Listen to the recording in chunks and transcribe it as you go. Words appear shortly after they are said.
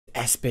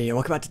SB,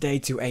 welcome back today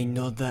to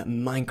another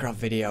Minecraft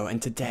video,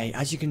 and today,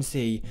 as you can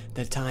see,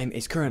 the time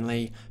is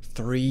currently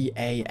 3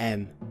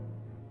 AM.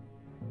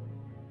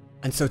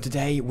 And so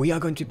today, we are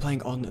going to be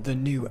playing on the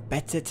new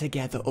Better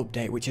Together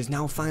update, which is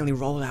now finally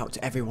rolled out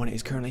to everyone. It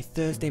is currently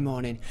Thursday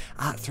morning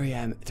at 3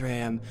 AM,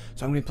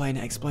 so I'm going to be playing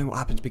it, explain what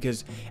happens,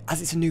 because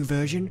as it's a new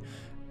version,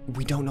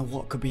 we don't know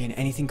what could be in it.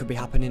 Anything could be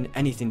happening,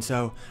 anything,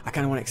 so I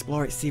kind of want to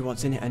explore it, see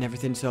what's in it and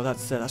everything, so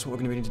that's what we're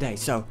going to be doing today.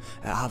 So,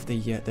 I have the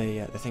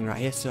thing right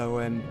here,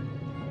 so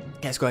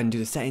let's go ahead and do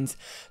the settings.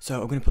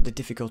 So I'm going to put the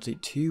difficulty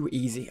to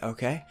easy,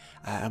 okay.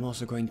 I'm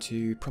also going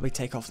to probably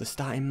take off the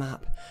starting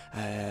map.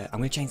 I'm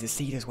going to change the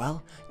seed as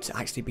well to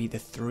actually be the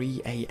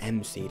 3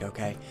 AM seed,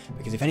 okay,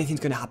 because if anything's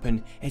going to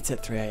happen, it's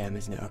at 3 AM,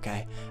 isn't it,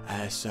 okay.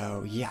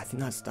 So yeah, I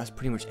think that's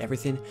pretty much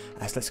everything.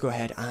 So let's go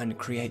ahead and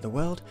create the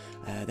world.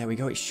 There we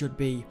go, it should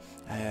be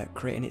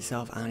creating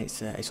itself, and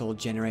it's all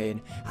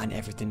generating and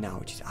everything now,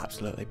 which is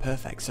absolutely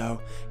perfect.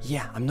 So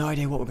yeah, I've no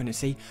idea what we're going to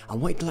see. I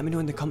want you to let me know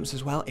in the comments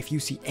as well if you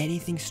see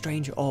anything strange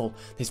at all.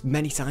 There's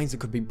many signs. There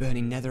could be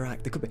burning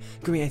netherrack, there could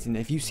be anything.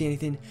 If you see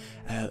anything,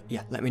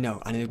 yeah, let me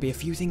know. And there'll be a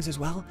few things as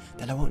well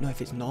that I won't know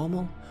if it's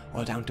normal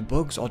or down to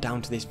bugs or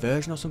down to this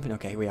version or something.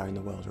 Okay, we are in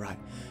the world, right?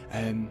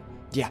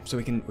 Yeah, so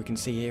we can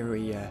see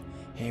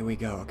here we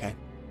go, okay.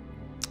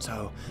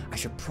 So I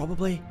should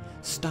probably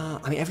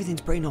start. I mean,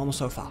 everything's pretty normal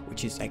so far,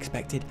 which is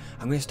expected.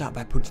 I'm going to start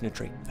by punching a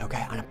tree,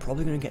 okay, and I'm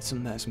probably going to get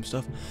some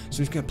stuff. So I'm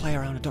just going to play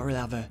around. I don't really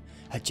have a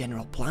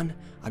general plan.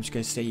 I'm just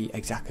going to see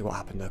exactly what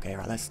happened. Okay,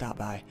 right, let's start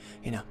by,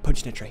 you know,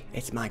 punching a tree.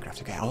 It's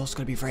Minecraft, okay. I'm also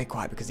going to be very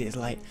quiet because it is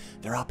late.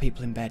 There are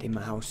people in bed in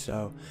my house,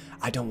 so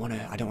I don't want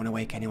to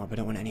wake anyone. I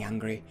don't want any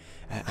angry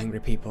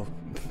people,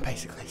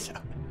 basically. So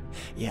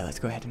yeah, let's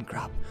go ahead and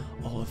grab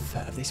all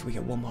of this. We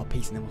get one more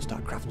piece and then we'll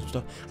start crafting some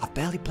stuff. I've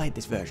barely played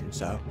this version,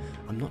 so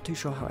I'm not too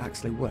sure how it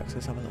actually works.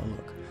 Let's have a little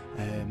look.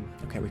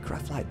 Okay, we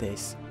craft like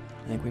this,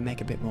 and then we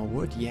make a bit more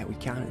wood. Yeah, we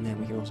can, and then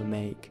we can also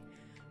make.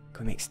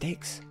 Can we make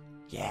sticks?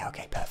 Yeah,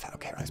 okay, perfect.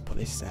 Okay, right, let's put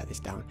this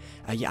down.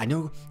 Yeah, I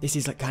know this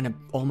is like kind of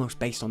almost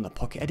based on the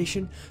Pocket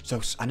Edition,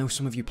 so I know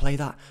some of you play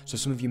that, so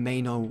some of you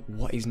may know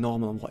what is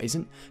normal and what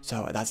isn't.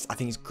 So I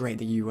think it's great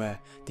that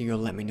you'll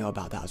let me know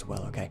about that as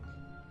well. Okay.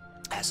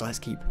 So let's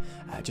keep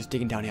just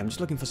digging down here. I'm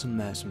just looking for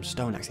some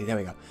stone, actually. There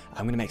we go.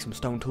 I'm going to make some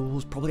stone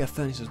tools, probably a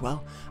furnace as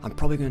well. I'm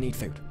probably going to need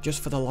food,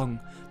 just for the long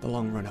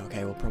run,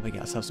 okay? We'll probably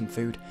get ourselves some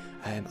food.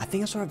 I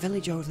think I saw a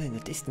village over there in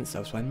the distance,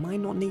 though, so I might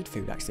not need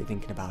food, actually,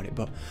 thinking about it,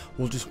 but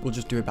we'll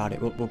just do about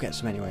it. We'll get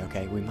some anyway,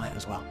 okay? We might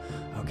as well.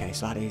 Okay,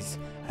 so that is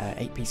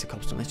 8 pieces of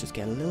cobblestone. Let's just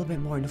get a little bit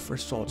more, enough for a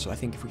sword, so I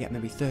think if we get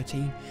maybe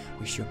 13,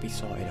 we should be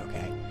sorted,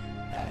 okay?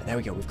 There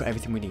we go, we've got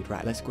everything we need.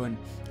 Right, let's go and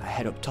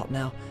head up top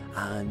now,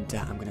 and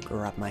I'm going to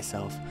grab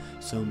myself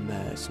some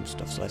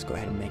stuff. So let's go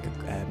ahead and make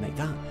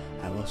that.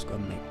 We'll also go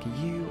and make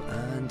you,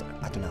 and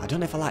I don't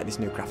know if I like this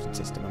new crafting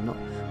system. I'm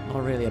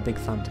not really a big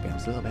fan, to be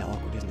honest. A little bit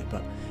awkward, isn't it?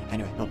 But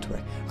anyway, not to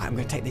worry. Right, I'm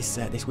going to take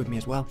this with me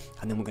as well,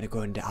 and then we're going to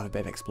go and have a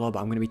bit of explore. But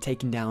I'm going to be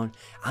taking down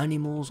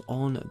animals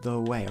on the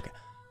way. Okay,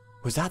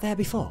 was that there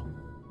before?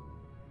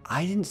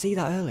 I didn't see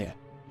that earlier.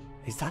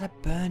 Is that a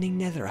burning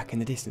netherrack in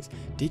the distance?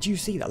 Did you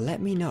see that?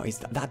 Let me know.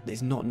 That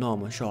is not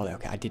normal, surely.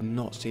 Okay, I did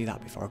not see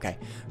that before. Okay,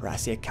 right, I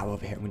see a cow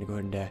over here. I'm going to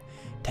go and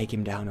take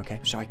him down,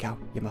 okay? Sorry, cow.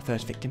 You're my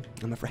first victim,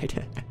 I'm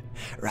afraid.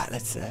 Right,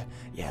 let's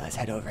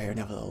head over here and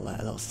have a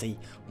little see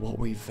what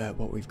we've got.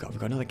 We've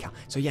got another cow.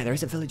 So yeah, there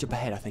is a village up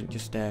ahead, I think,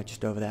 just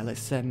over there.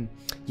 Let's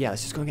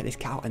just go and get this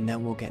cow, and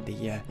then we'll get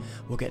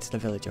to the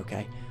village,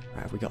 okay?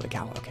 Right, have we got the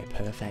cow? Okay,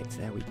 perfect.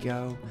 There we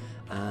go.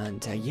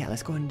 And yeah,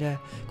 let's go and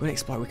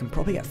explore. We can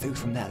probably get food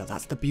from there, though.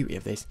 That's the beauty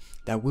of this.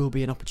 There will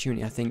be an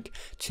opportunity, I think,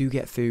 to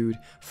get food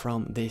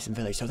from this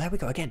village. So there we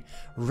go again.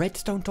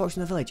 Redstone torch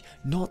in the village.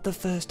 Not the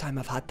first time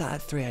I've had that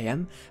at 3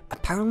 AM.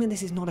 Apparently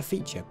this is not a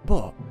feature,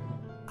 but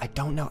I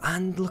don't know.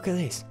 And look at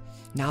this.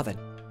 Now then,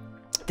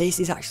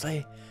 this is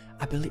actually,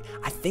 I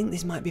think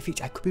this might be a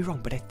feature. I could be wrong,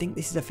 but I think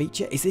this is a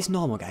feature. Is this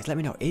normal, guys? Let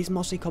me know. Is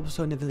mossy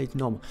cobblestone in the village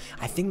normal?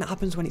 I think that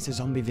happens when it's a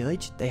zombie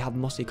village. They have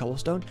mossy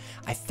cobblestone.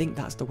 I think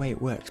that's the way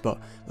it works, but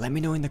let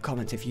me know in the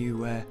comments if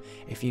you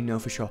know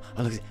for sure.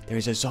 Oh, look, there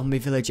is a zombie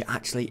villager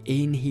actually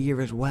in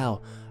here as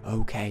well.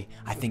 Okay,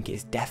 I think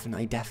it's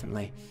definitely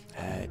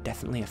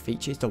a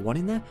feature. Is there one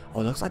in there?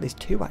 Oh, it looks like there's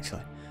two,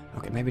 actually.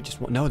 Okay, maybe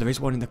just one. No, there is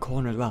one in the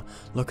corner as well.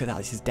 Look at that.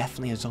 This is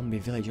definitely a zombie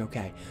village.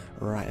 Okay,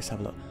 right, let's have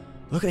a look.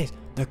 Look at this.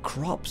 The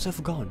crops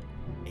have gone.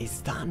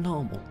 Is that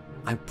normal?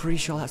 I'm pretty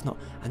sure that's not.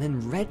 And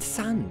then red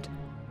sand.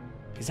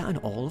 Is that in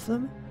all of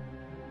them?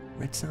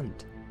 Red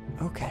sand.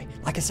 Okay.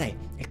 Like I say,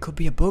 it could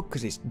be a bug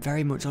because it's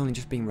very much only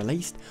just being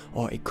released,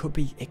 or it could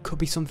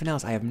be something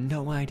else. I have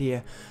no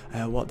idea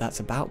what that's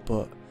about,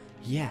 but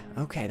yeah.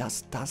 Okay,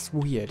 that's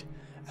weird.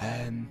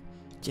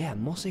 Yeah,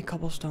 mossy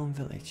cobblestone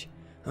village.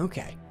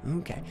 Okay.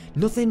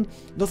 Nothing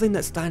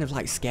that's kind of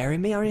like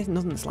scaring me or anything.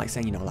 Nothing that's like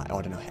saying, you know, like, oh,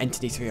 I don't know,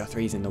 Entity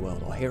 303 is in the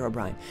world or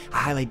Herobrine. I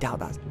highly doubt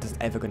that's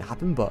ever going to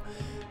happen, but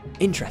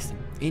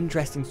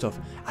interesting stuff.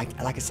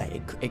 Like I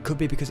say, it could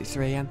be because it's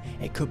 3 AM.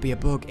 It could be a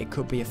bug. It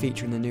could be a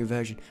feature in the new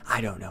version.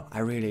 I don't know. I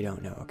really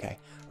don't know. Okay,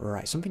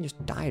 right. Something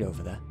just died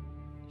over there.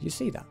 Did you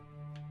see that?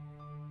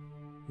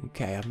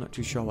 Okay, I'm not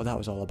too sure what that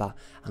was all about.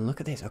 And look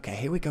at this. Okay,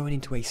 here we're going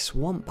into a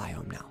swamp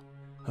biome now.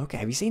 Okay,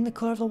 have you seen the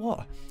colour of the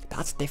water?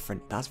 That's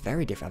different. That's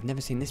very different. I've never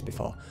seen this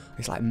before.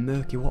 It's like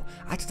murky water.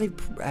 Actually,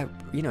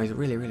 you know, it's a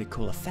really, really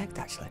cool effect,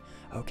 actually.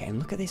 Okay, and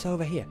look at this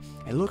over here.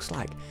 It looks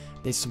like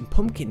there's some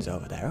pumpkins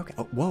over there. Okay.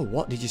 Oh, whoa,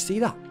 what? Did you see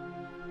that?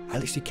 I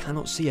literally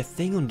cannot see a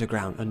thing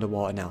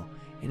underwater now.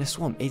 In a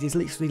swamp. It is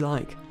literally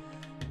like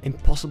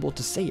impossible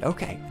to see.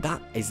 Okay,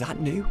 is that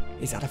new?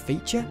 Is that a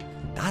feature?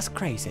 That's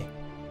crazy.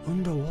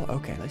 Underwater.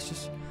 Okay,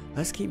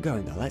 let's keep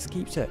going though. Let's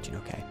keep searching.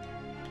 Okay.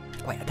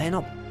 Wait,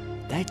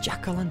 they're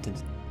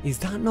jack-o'-lanterns. Is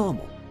that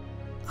normal?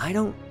 I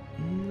don't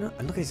know.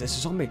 And look at this. There's a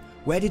zombie.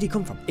 Where did he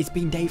come from? It's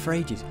been day for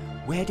ages.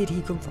 Where did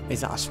he come from?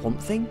 Is that a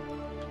swamp thing?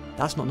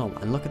 That's not normal.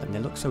 And look at them. They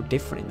look so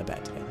different in the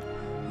bed together.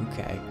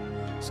 Okay.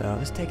 So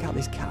let's take out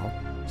this cow.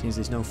 Since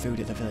there's no food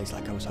at the village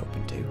like I was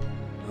hoping to.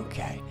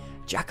 Okay.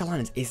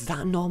 Jack-o'-lanterns. Is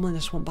that normal in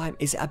the swamp biome?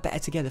 Is it a better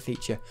together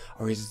feature?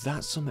 Or is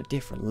that something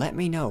different? Let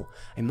me know.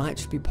 It might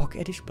just be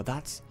pocket edition, but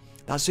that's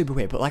super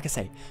weird. But like I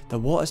say, the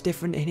water's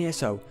different in here,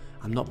 so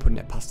I'm not putting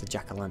it past the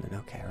jack-o'-lantern.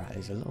 Okay, right,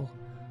 there's a little...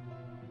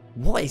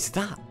 What is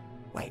that?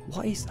 Wait,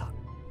 what is that?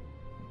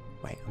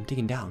 Wait, I'm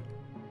digging down.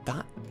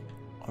 That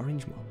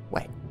orange mob.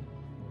 Wait.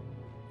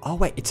 Oh,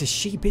 wait, it's a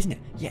sheep, isn't it?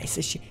 Yeah, it's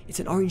a sheep. It's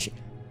an orange sheep.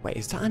 Wait,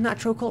 is that a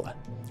natural colour?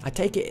 I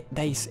take it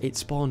it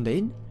spawned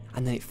in,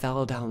 and then it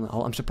fell down the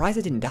hole. I'm surprised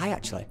it didn't die,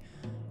 actually.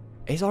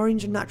 Is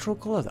orange a natural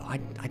colour, though?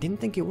 I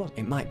didn't think it was.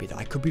 It might be, though.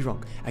 I could be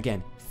wrong.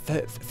 Again,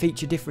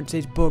 feature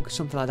differences, bug,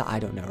 something like that. I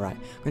don't know. Right.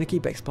 I'm going to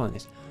keep exploring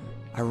this.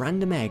 A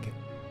random egg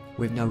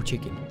with no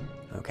chicken.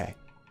 Okay.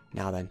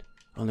 Now then.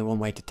 Only one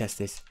way to test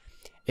this.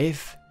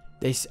 If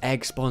this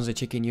egg spawns a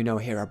chicken, you know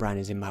Herobrine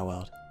is in my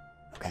world.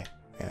 Okay.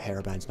 Yeah,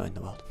 Herobrine's not in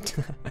the world.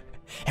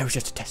 It was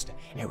just a tester.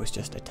 It was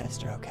just a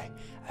tester. Okay.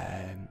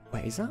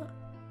 Wait, is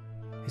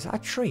that a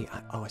tree?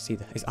 Oh, I see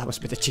that. That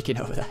must be the chicken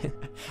over there.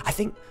 I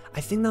think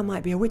that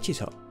might be a witch's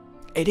hut.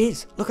 It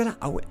is. Look at that.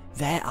 Oh,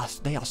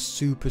 they are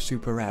super,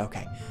 super rare.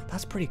 Okay,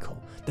 that's pretty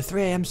cool. The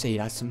 3 AM seed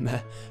has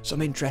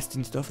some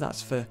interesting stuff.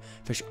 That's for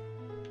sure.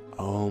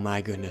 Oh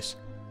my goodness,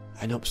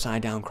 an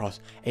upside down cross.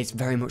 It's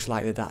very much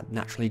like that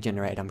naturally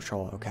generated, I'm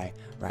sure. Okay,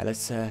 right.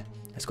 Let's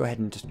go ahead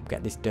and just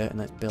get this dirt and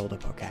let's build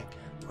up. Okay,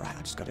 right.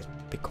 I just got to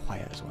be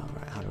quiet as well.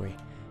 Right.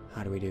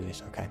 How do we do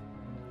this? Okay.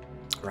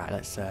 Right.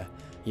 Let's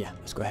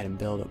go ahead and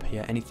build up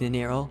here. Anything in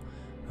here? All?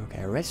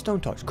 Okay. A redstone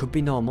torch could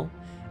be normal.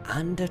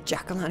 And a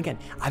jack-o'-lantern again.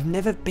 I've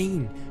never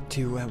been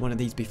to one of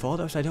these before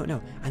though, so I don't know.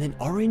 And then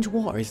orange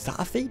water, is that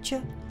a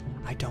feature?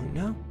 I don't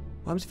know.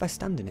 What happens if I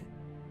stand in it?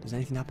 Does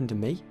anything happen to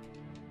me?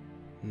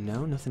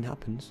 No, nothing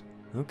happens.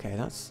 Okay,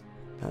 that's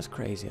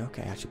crazy.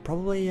 Okay, I should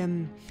probably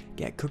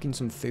get cooking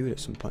some food at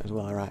some point as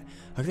well. Alright.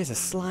 Okay, there's a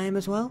slime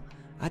as well.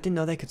 I didn't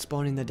know they could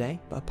spawn in the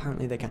day, but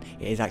apparently they can.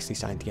 It is actually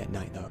starting to get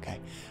night though, okay.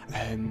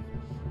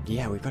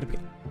 Yeah, we've got to be...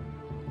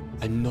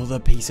 Another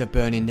piece of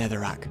burning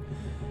netherrack.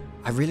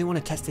 I really want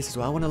to test this as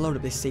well. I want to load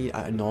up this seed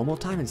at a normal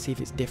time and see if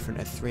it's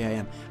different at 3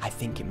 AM. I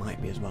think it might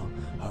be as well.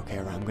 Okay,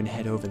 right, I'm going to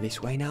head over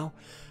this way now.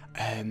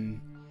 I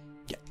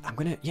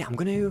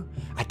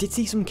did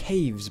see some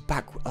caves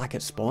back like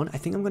at spawn. I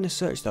think I'm going to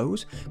search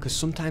those because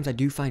sometimes I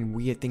do find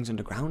weird things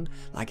underground.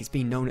 Like it's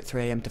been known at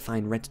 3 AM to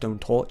find redstone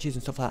torches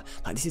and stuff like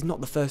that. Like this is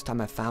not the first time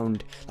I've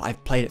found that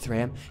I've played at 3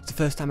 AM. It's the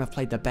first time I've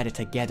played the Better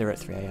Together at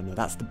 3 AM though.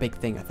 That's the big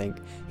thing, I think.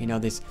 You know,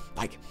 there's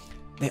like...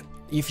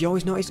 If you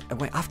always notice,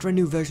 after a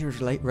new version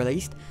is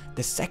released,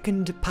 the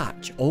second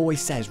patch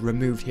always says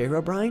removed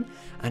Herobrine,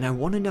 and I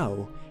want to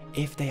know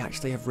if they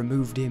actually have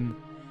removed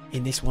him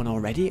in this one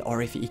already,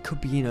 or if he could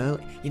be in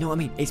early. You know what I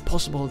mean? It's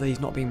possible that he's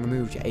not being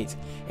removed yet.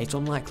 It's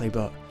unlikely,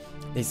 but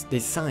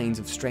there's signs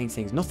of strange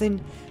things. Nothing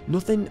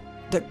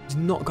that's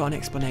not got an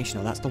explanation.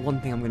 Though. That's the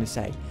one thing I'm going to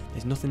say.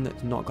 There's nothing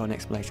that's not got an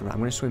explanation. Right, I'm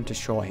going to swim to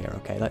shore here.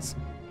 Okay, let's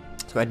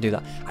go ahead and do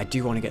that. I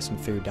do want to get some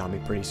food down me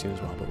pretty soon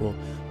as well, but we'll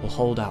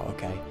hold out.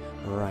 Okay.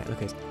 Right,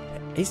 look at this.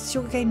 Is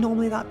sugarcane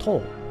normally that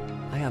tall?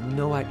 I have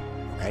no idea.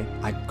 Okay,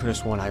 I could have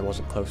sworn I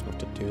wasn't close enough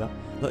to do that.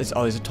 Look,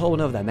 there's a tall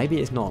one over there.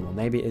 Maybe it's normal.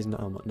 Maybe it is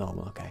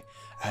normal. Okay.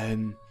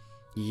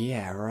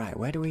 Yeah, right.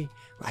 Where do we...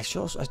 I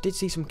did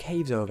see some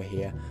caves over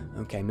here.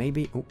 Okay,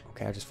 maybe... Oh,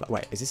 okay,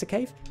 wait, is this a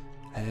cave?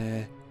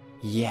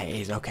 Yeah,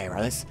 it is. Okay,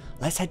 right,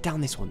 let's head down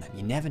this one then.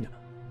 You never know.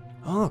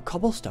 Oh,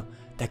 cobblestone.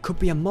 There could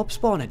be a mob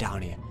spawner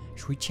down here.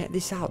 Should we check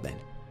this out then?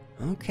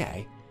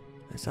 Okay.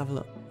 Let's have a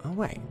look. Oh,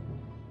 wait.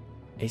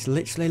 It's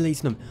literally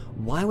leading them.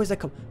 Why was there...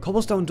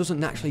 Cobblestone doesn't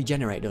naturally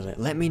generate, does it?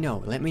 Let me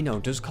know. Let me know.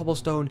 Does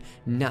cobblestone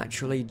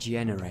naturally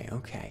generate?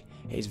 Okay.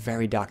 It is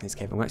very dark in this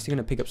cave. I'm actually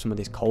going to pick up some of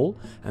this coal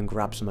and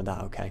grab some of that,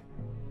 okay?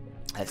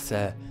 Let's,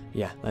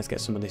 let's get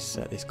some of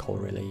this coal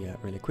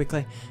really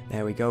quickly.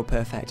 There we go.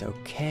 Perfect.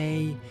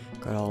 Okay.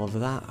 Got all of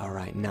that. All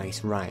right.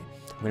 Nice. Right.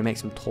 I'm going to make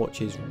some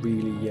torches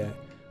really...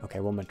 Okay,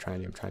 what am I trying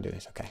to do? I'm trying to do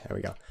this. Okay, there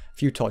we go. A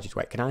few torches.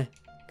 Wait, can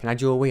I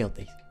dual wield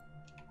these?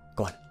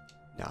 Go on.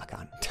 No, I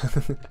can't.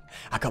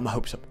 I got my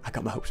hopes up. I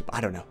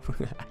don't know.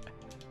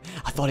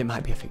 I thought it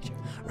might be a feature.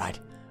 Right.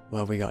 What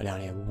have we got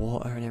down here?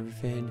 Water and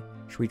everything.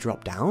 Should we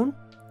drop down?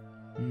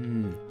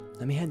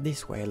 let me head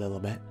this way a little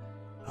bit.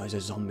 Oh, there's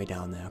a zombie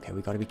down there. Okay,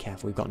 we've got to be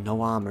careful. We've got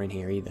no armor in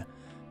here either.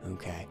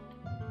 Okay.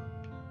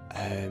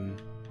 I'm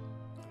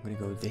gonna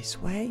go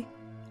this way.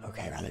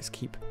 Okay, right, let's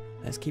keep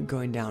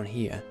going down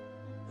here.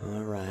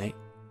 Alright.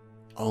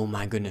 Oh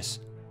my goodness.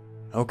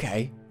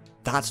 Okay.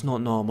 That's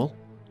not normal.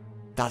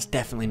 That's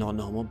definitely not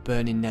normal.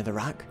 Burning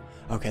netherrack.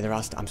 Okay,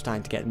 I'm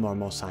starting to get more and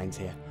more signs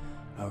here.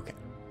 Okay.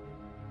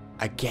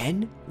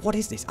 Again? What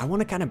is this? I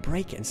want to kind of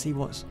break it and see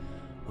what's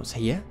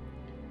here.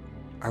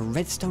 A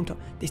redstone top.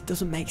 This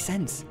doesn't make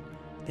sense.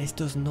 This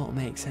does not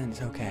make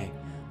sense. Okay.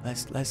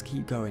 Let's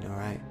keep going,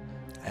 alright.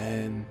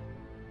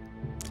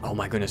 Oh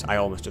my goodness, I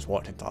almost just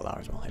walked into that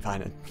as well. If I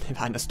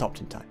hadn't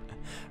stopped in time.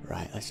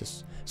 Right,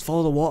 let's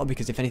follow the water,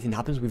 because if anything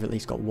happens, we've at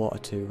least got water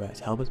to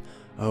help us.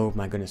 Oh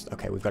my goodness.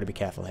 Okay, we've got to be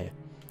careful here.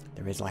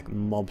 There is like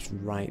mobs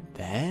right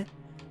there.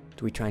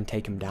 Do we try and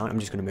take them down? I'm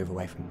just going to move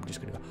away from them. I'm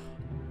just going to go.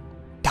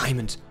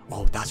 Diamonds!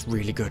 Oh, that's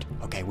really good.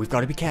 Okay, we've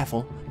got to be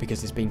careful,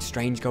 because there's been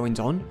strange goings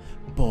on,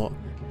 but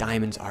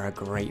diamonds are a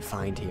great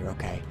find here,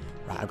 okay?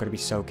 Right, I've got to be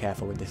so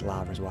careful with this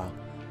lava as well.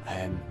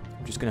 I'm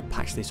just going to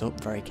patch this up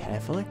very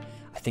carefully.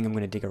 I think I'm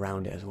going to dig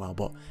around it as well,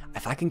 but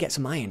if I can get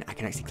some iron, I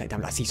can actually collect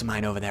diamonds. I see some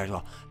iron over there as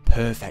well.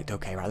 Perfect.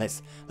 Okay, right,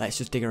 let's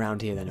just dig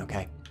around here then,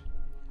 okay?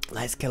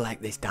 Let's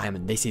collect this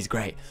diamond. This is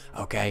great.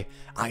 Okay,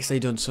 actually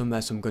done some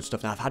good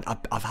stuff. Now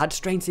I've had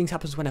strange things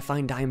happen when I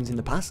find diamonds in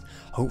the past.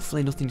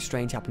 Hopefully nothing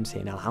strange happens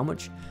here. Now how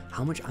much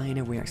iron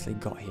have we actually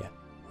got here?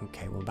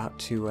 Okay, we're about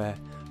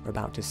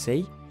to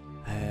see.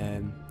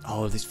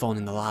 Oh, this falling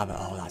in the lava.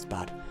 Oh, that's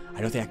bad.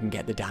 I don't think I can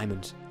get the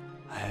diamonds.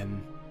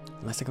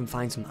 Unless I can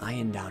find some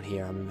iron down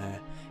here, I'm in a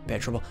bit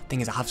of trouble.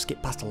 Thing is, I have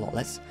skipped past a lot.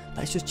 Let's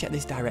just check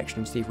this direction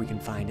and see if we can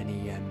find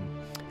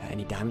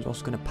any diamonds.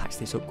 Also going to patch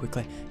this up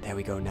quickly. There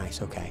we go.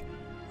 Nice. Okay.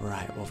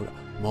 Right. What have we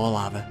got? More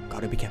lava. Got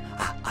to be careful.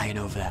 Ah, iron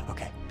over there.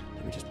 Okay.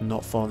 Let me just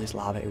not fall in this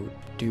lava. It would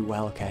do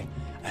well. Okay.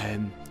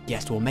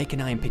 Yes, we'll make an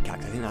iron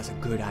pickaxe. I think that's a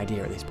good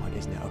idea at this point,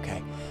 isn't it?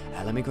 Okay.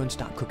 Let me go and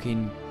start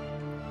cooking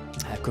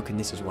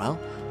this as well.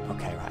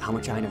 Okay. Right. How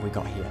much iron have we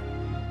got here?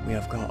 We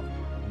have got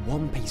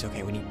one piece.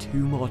 Okay, we need 2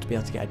 more to be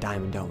able to get a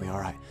diamond, don't we?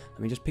 Alright, let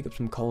me just pick up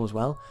some coal as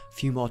well. A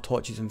few more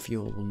torches and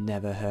fuel will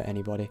never hurt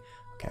anybody.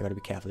 Okay, I've got to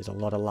be careful. There's a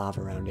lot of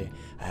lava around here.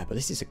 But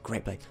this is a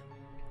great place.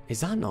 Is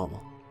that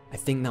normal? I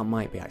think that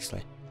might be,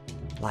 actually.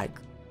 Like,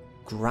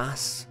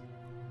 grass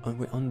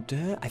on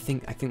dirt? I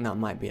think that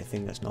might be a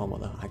thing that's normal,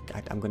 though.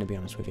 I'm going to be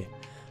honest with you.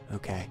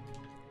 Okay.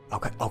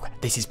 Okay,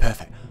 this is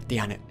perfect. The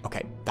iron.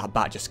 Okay, that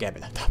bat just scared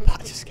me. That bat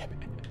just scared me.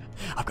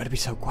 I've got to be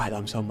so quiet.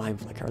 I'm so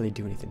mindful. I can't really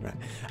do anything, right?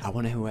 I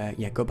want to,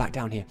 yeah, go back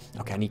down here.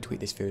 Okay, I need to eat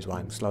this food as well.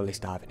 I'm slowly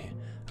starving here.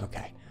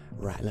 Okay,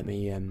 right. Let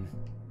me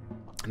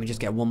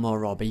just get one more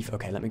raw beef.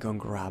 Okay, let me go and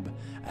grab,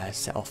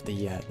 set off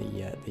the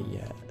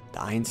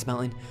iron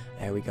smelting.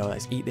 There we go.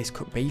 Let's eat this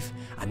cooked beef,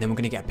 and then we're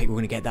gonna get we're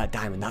gonna get that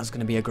diamond. That's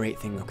gonna be a great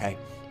thing. Okay,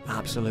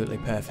 absolutely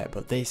perfect.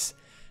 But this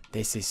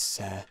is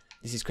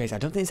crazy. I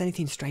don't think there's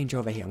anything strange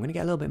over here. I'm gonna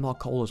get a little bit more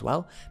coal as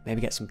well. Maybe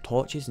get some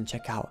torches and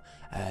check out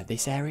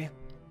this area.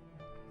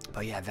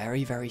 But yeah,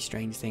 very, very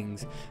strange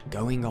things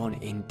going on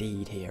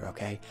indeed here,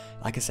 okay?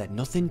 Like I said,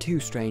 nothing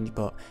too strange,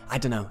 but I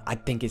don't know. I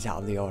think it's out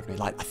of the ordinary.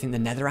 Like, I think the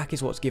netherrack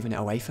is what's giving it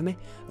away for me.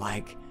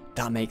 Like,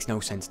 that makes no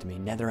sense to me.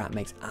 Netherrack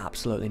makes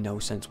absolutely no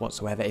sense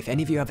whatsoever. If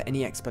any of you have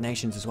any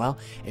explanations as well,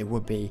 it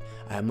would be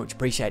much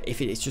appreciated.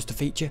 If it's just a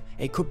feature,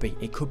 it could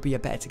be a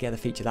better together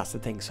feature. That's the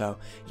thing. So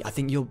I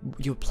think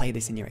you'll play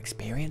this in your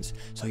experience,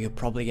 so you'll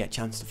probably get a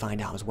chance to find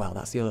out as well.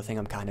 That's the other thing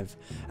I'm kind of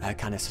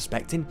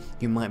suspecting.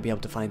 You might be able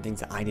to find things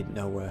that I didn't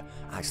know were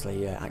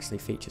actually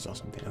features or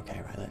something.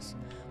 Okay, right.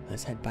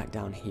 Let's head back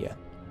down here.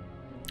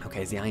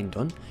 Okay, is the iron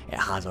done? It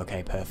has.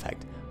 Okay,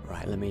 perfect.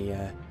 Right, let me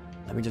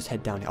just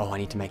head down here. Oh, I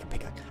need to make a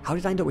pickaxe. How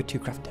did I end up with 2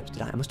 crafting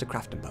tables? I must have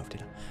crafted them both,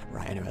 did I?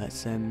 Right, anyway,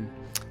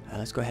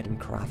 let's go ahead and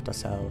craft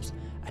ourselves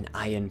an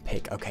iron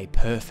pick. Okay,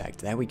 perfect.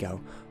 There we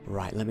go.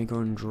 Right, let me go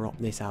and drop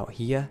this out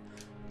here.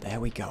 There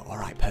we go.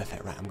 Alright,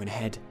 perfect. Right, I'm going to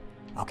head.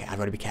 Okay, I've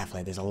got to be careful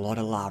here. There's a lot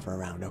of lava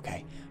around.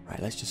 Okay, right,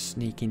 let's just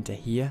sneak into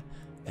here.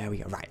 There we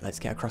go. Right, let's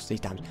get across these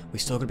dams. We're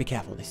still got to be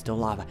careful. There's still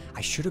lava.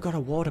 I should have got a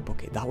water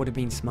bucket. That would have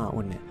been smart,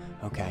 wouldn't it?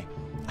 Okay,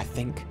 I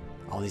think...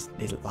 Oh, there's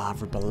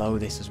lava below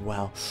this as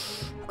well.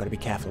 I've got to be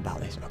careful about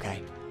this,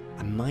 okay?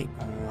 I might...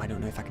 Oh, I don't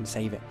know if I can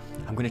save it.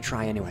 I'm going to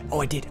try anyway. Oh,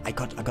 I did. I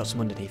got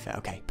some underneath it.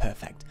 Okay,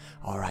 perfect.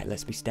 All right,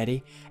 let's be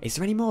steady. Is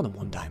there any more than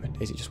 1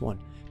 diamond? Is it just 1?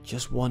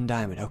 Just 1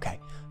 diamond. Okay,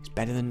 it's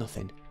better than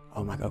nothing.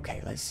 Oh my...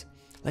 Okay, let's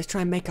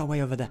try and make our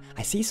way over there.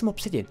 I see some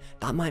obsidian.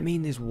 That might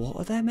mean there's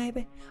water there,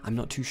 maybe? I'm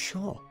not too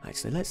sure.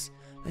 Actually, let's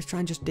try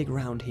and just dig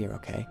around here,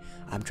 okay?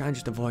 I'm trying to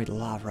just avoid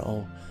lava at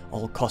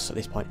all costs at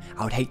this point.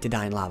 I would hate to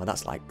die in lava.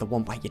 That's like the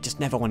one point you just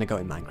never want to go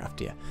in Minecraft,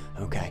 do you?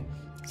 Okay,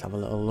 let's have a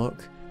little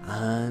look.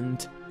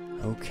 And,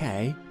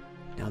 okay.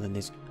 Now then,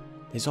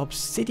 there's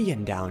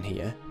obsidian down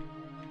here.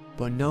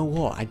 But know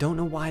what? I don't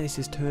know why this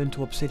has turned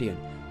to obsidian.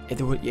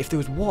 If there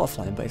was water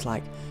flowing, but it's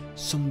like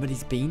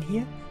somebody's been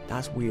here?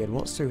 That's weird.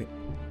 What's through it?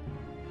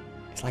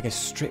 It's like a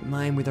strip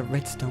mine with a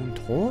redstone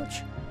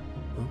torch?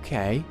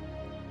 Okay.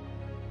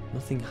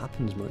 Nothing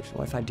happens much.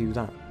 What if I do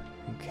that?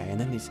 Okay, and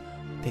then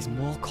there's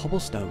more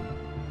cobblestone.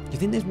 Do you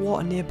think there's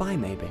water nearby,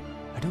 maybe?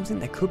 I don't think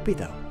there could be,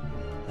 though.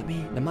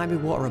 There might be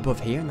water above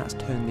here, and that's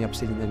turned the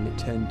obsidian, and then it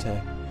turned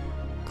to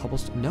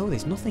cobblestone. No,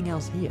 there's nothing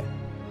else here.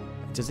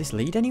 Does this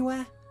lead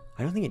anywhere?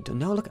 I don't think it does.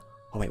 No, look.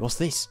 Oh, wait, what's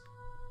this?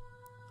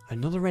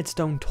 Another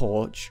redstone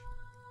torch,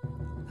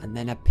 and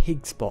then a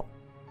pig spot.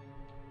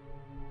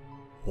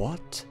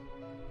 What?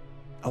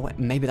 Oh, wait,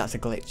 maybe that's a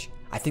glitch.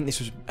 I think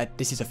this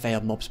is a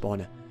failed mob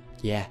spawner.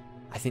 Yeah,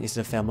 I think this is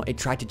a failed mob. It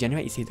tried to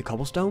generate, you see the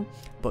cobblestone,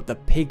 but the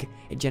pig,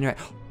 it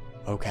generated...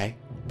 Okay,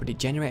 but it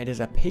generated as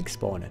a pig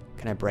spawner.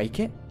 Can I break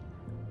it?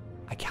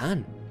 I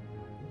can.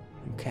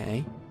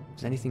 Okay.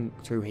 Is anything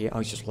through here? Oh,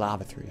 it's just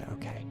lava through there.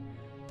 Okay.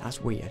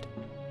 That's weird.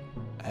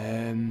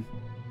 Alright.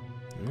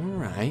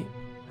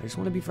 I just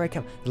want to be very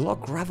careful. There's a lot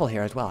of gravel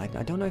here as well. I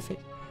don't know if it...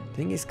 I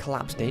think it's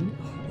collapsed in.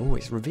 Oh,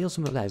 it's revealed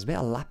something there. There's a bit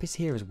of lapis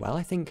here as well.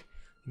 I think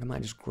I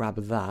might just grab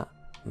that.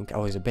 Okay.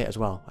 Oh, there's a bit as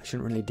well. I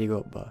shouldn't really dig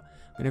up, but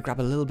I'm going to grab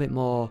a little bit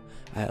more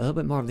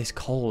of this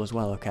coal as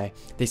well, okay?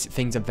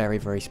 Things are very,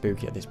 very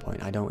spooky at this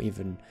point. I don't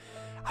even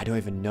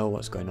know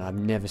what's going on. I've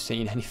never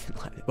seen anything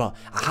like this. Well,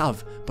 I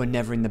have, but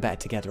never in the Better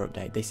Together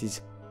update. This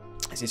is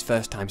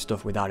first time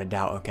stuff without a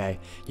doubt, okay?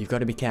 You've got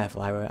to be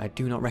careful. I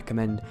do not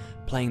recommend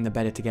playing the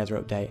Better Together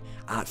update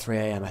at 3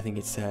 AM. I think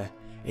it's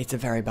a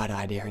very bad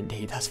idea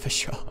indeed, that's for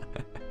sure.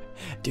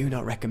 Do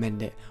not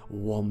recommend it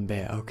one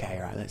bit. Okay,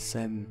 right, let's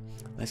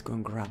go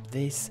and grab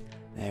this.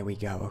 There we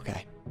go,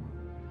 okay.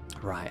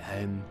 Right,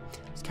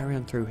 let's carry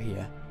on through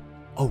here.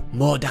 Oh,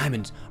 more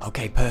diamonds.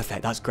 Okay,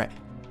 perfect, that's great.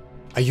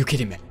 Are you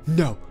kidding me?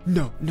 No.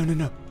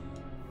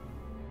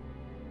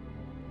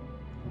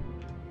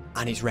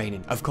 And it's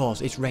raining. Of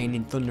course, it's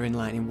raining, thundering,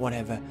 lightning,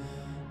 whatever.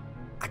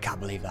 I can't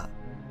believe that.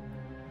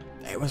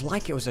 It was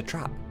like it was a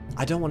trap.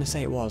 I don't want to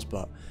say it was,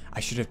 but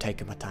I should have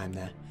taken my time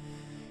there.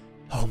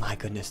 Oh my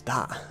goodness,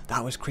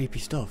 that was creepy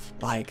stuff.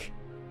 Like,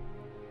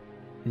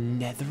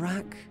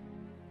 netherrack?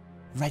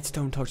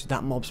 Redstone torches,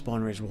 that mob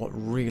spawner is what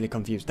really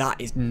confused. That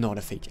is not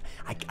a feature.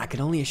 I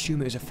can only assume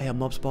it was a failed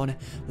mob spawner.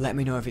 Let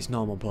me know if it's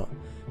normal, but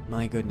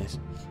my goodness.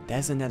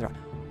 There's the netherrack.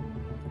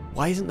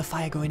 Why isn't the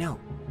fire going out?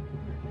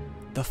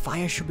 The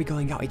fire should be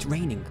going out. It's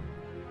raining.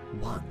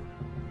 What?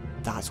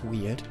 That's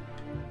weird.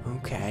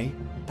 Okay.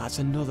 That's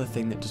another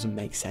thing that doesn't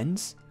make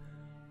sense.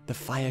 The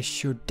fire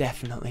should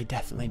definitely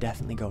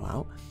go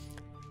out.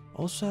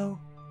 Also,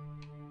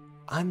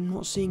 I'm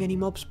not seeing any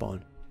mob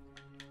spawn.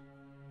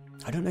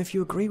 I don't know if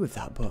you agree with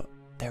that, but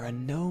there are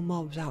no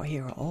mobs out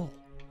here at all.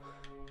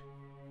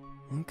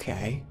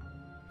 Okay.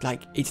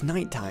 Like, it's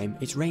nighttime,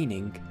 it's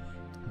raining.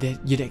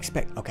 You'd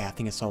expect... Okay, I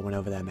think I saw one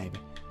over there, maybe.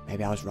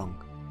 Maybe I was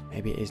wrong.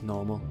 Maybe it is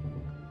normal.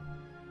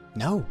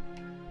 No.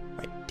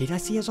 Wait, did I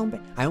see a zombie?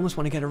 I almost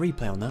want to get a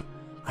replay on that.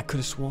 I could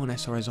have sworn I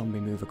saw a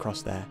zombie move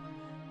across there.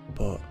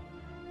 But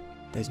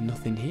there's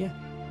nothing here.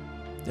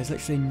 There's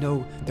literally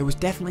no... There was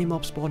definitely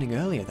mob spawning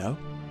earlier, though.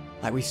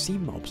 Like, we've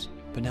seen mobs,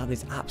 but now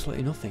there's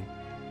absolutely nothing.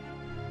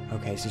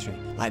 Okay, this is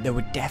right. Like, there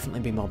would definitely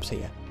be mobs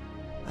here.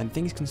 And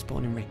things can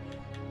spawn in...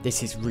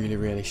 This is really,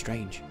 really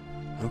strange.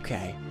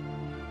 Okay.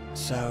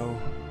 So...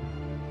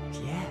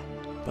 Yeah.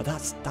 But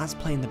that's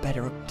playing the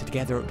Better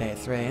Together update at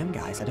 3 AM,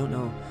 guys. I don't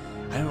know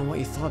what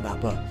you thought of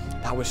that, but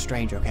that was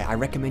strange, okay? I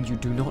recommend you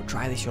do not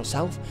try this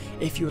yourself.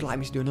 If you would like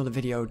me to do another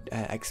video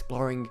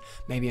exploring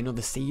maybe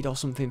another seed or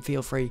something,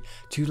 feel free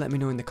to let me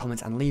know in the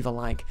comments and leave a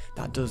like.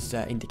 That does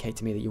indicate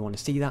to me that you want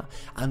to see that.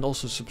 And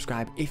also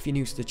subscribe if you're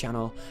new to the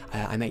channel.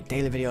 I make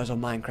daily videos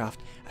on Minecraft,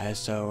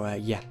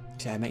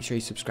 yeah. Make sure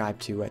you subscribe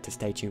to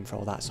stay tuned for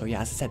all that. So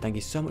yeah, as I said, thank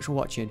you so much for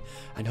watching,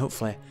 and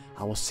hopefully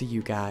I will see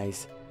you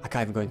guys. I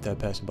can't even go in third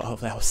person, but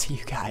hopefully I will see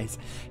you guys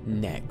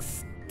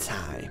next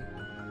time.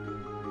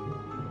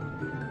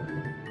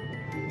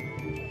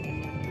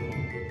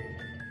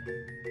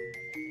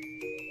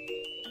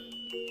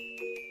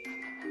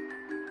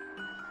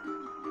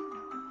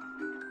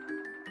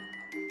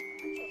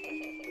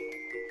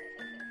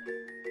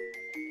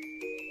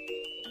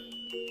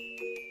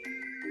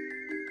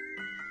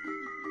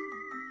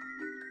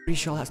 Pretty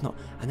sure that's not.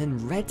 And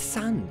then red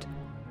sand.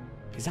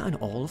 Is that on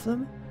all of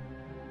them?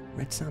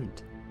 Red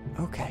sand.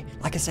 Okay.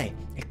 Like I say,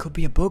 it could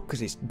be a bug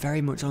because it's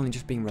very much only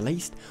just being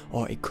released,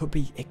 or it could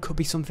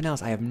be something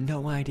else. I have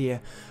no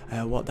idea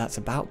what that's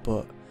about,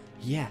 but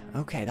yeah.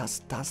 Okay,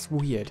 that's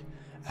weird.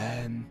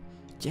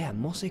 Yeah,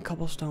 Mossy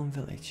Cobblestone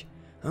Village.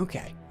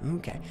 Okay.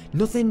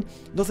 Nothing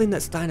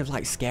that's kind of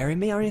like scaring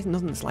me or anything.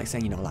 Nothing that's like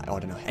saying, you know, like, oh, I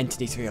don't know,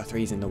 Entity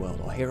 303's in the world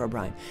or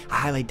Herobrine. I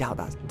highly doubt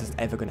that's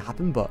ever going to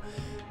happen, but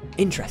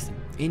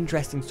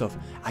interesting stuff.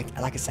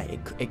 Like I say,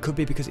 it could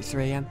be because it's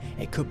 3 AM.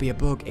 It could be a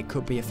bug. It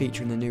could be a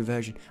feature in the new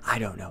version. I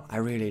don't know. I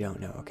really don't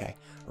know. Okay,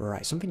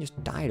 right. Something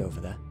just died over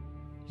there.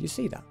 Did you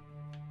see that?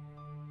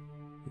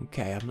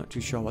 Okay, I'm not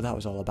too sure what that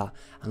was all about.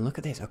 And look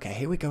at this. Okay,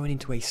 here we're going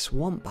into a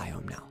swamp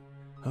biome now.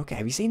 Okay,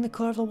 have you seen the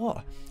colour of the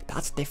water?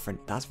 That's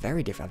different. That's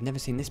very different. I've never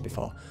seen this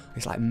before.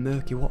 It's like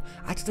murky water.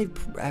 Actually,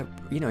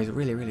 you know, it's a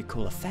really, really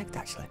cool effect,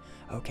 actually.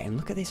 Okay, and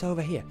look at this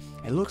over here.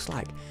 It looks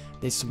like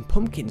there's some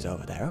pumpkins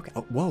over there. Okay.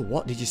 Oh, whoa,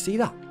 what? Did you see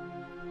that?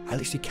 I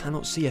literally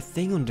cannot see a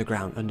thing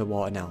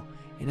underwater now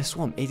in a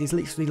swamp. It is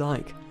literally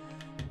like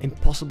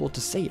impossible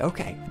to see.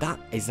 Okay,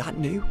 is that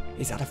new?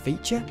 Is that a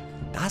feature?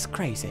 That's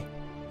crazy.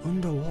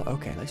 Underwater.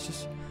 Okay,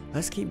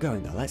 let's keep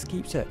going though. Let's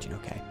keep searching.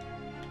 Okay.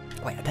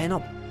 Wait,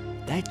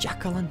 they're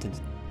jack-o'-lanterns.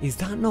 Is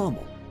that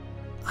normal?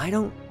 I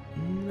don't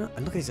know.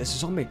 And look at this, it's a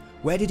zombie.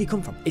 Where did he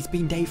come from? It's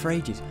been day for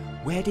ages.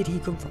 Where did he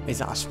come from? Is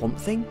that a swamp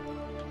thing?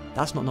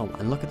 That's not normal.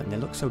 And look at them, they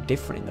look so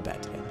different in the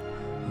bed together.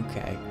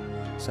 Okay,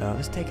 so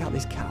let's take out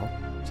this cow.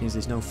 Seems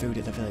there's no food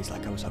at the village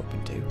like I was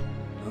hoping to.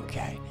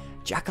 Okay.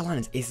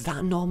 Jack-o'-lanterns, is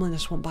that normal in a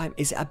swamp biome?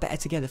 Is it a better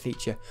together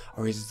feature?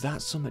 Or is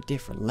that something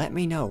different? Let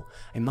me know.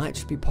 It might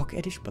just be pocket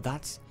edition, but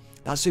that's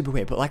super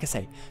weird. But like I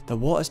say, the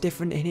water's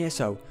different in here,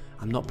 so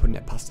I'm not putting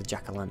it past the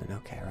jack-o'-lantern.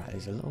 Okay, right,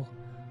 there's a little...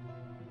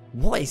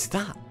 What is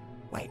that?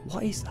 Wait,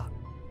 what is that?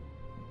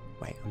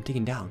 Wait, I'm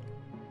digging down.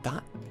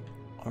 That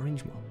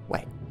orange mob.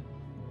 Wait.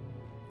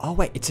 Oh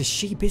wait, it's a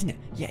sheep, isn't it?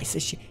 Yeah, it's a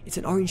sheep. It's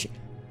an orange sheep.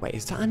 Wait,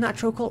 is that a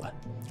natural colour?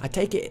 I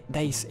take it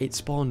it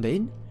spawned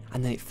in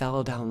and then it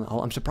fell down the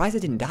hole. I'm surprised it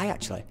didn't die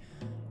actually.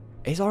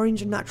 Is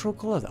orange a natural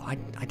colour though?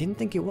 I didn't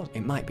think it was.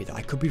 It might be though.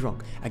 I could be wrong.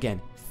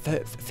 Again,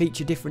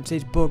 feature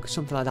differences, bug,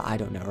 something like that. I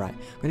don't know. Right.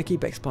 I'm going to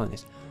keep exploring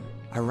this.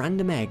 A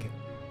random egg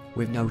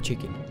with no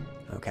chicken.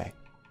 Okay.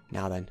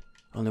 Now then,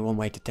 only one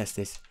way to test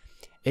this.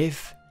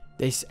 If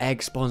this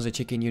egg spawns a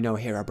chicken, you know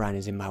Herobrine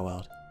is in my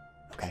world.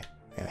 Okay.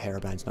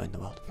 Herobrine's not in the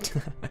world.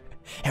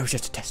 It was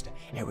just a tester.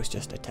 It was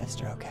just a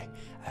tester. Okay.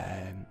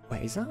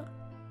 Wait, is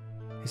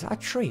that a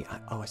tree?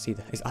 Oh, I see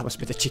that. That must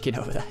be the chicken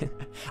over there.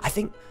 I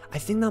think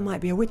that might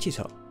be a witch's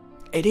hut.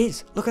 It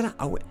is. Look at that.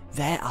 Oh,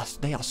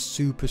 they are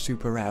super,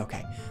 super rare.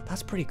 Okay,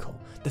 that's pretty cool.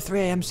 The 3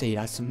 AM seed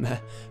has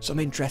some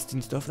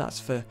interesting stuff. That's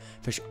for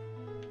sure.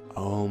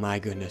 Oh my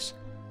goodness.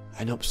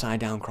 An upside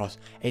down cross.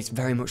 It's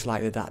very much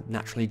like that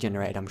naturally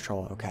generated, I'm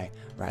sure. Okay.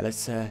 Right,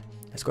 let's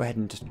go ahead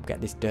and just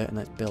get this dirt and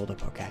let's build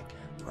up. Okay.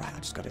 Right, I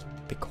just got to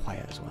be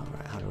quiet as well.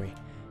 Right, how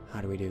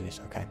do we do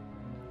this? Okay.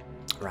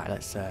 Right,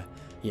 let's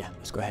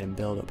go ahead and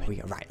build up.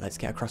 Right, let's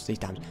get across these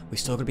dams. We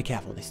still got to be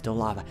careful. There's still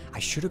lava. I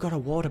should have got a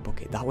water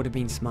bucket. That would have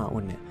been smart,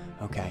 wouldn't it?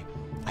 Okay.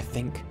 I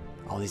think.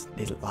 Oh, there's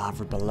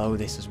lava below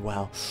this as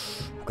well.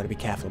 I've got to be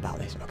careful about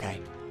this.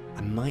 Okay.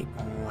 I might.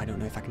 Oh, I don't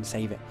know if I can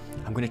save it.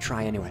 I'm gonna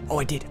try anyway. Oh,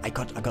 I did. I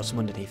got some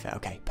underneath it.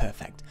 Okay,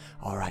 perfect.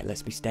 All right,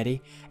 let's be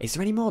steady. Is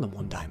there any more than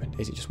one diamond?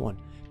 Is it just one?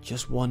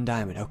 Just one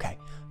diamond. Okay,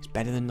 it's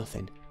better than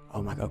nothing.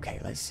 Oh my. Okay,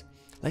 let's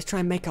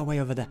try and make our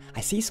way over there. I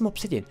see some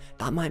obsidian.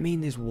 That might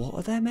mean there's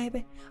water there,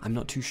 maybe. I'm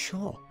not too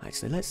sure.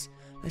 Actually, let's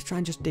try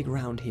and just dig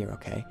around here.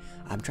 Okay.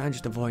 I'm trying to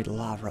just avoid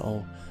lava at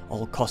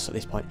all costs at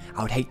this point.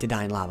 I would hate to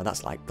die in lava.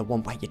 That's like the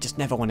one way you just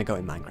never want to go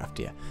in Minecraft,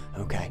 do you?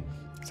 Okay.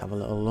 Let's have a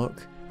little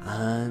look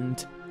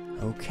and.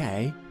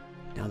 Okay,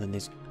 now then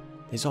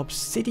there's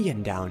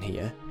obsidian down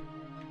here,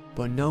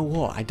 but no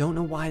water. I don't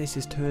know why this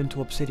has turned to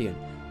obsidian.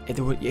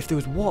 If there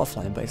was water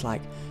flying, but it's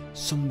like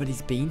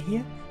somebody's been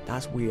here.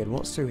 That's weird.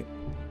 What's through it?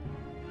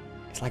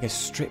 It's like a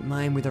strip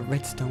mine with a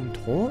redstone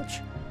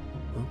torch.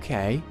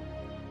 Okay,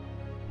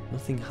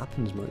 nothing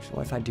happens much.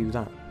 What if I do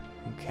that?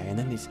 Okay, and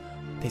then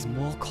there's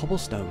more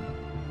cobblestone.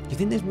 Do you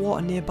think there's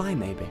water nearby?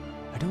 Maybe.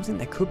 I don't think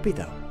there could be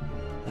though.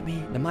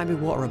 There might be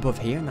water above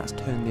here, and that's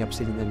turned the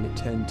obsidian, and it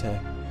turned to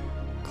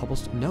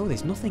cobblestone. No,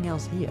 there's nothing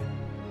else here.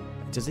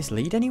 Does this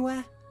lead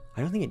anywhere?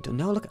 I don't think it does.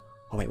 No, look.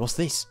 Oh wait, what's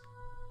this?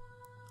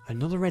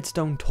 Another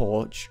redstone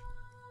torch,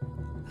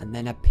 and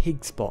then a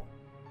pig spot.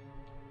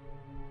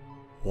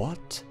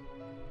 What?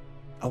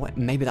 Oh wait,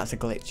 maybe that's a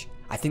glitch.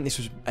 I think this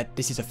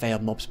is a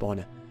failed mob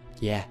spawner.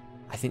 Yeah,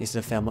 I think this is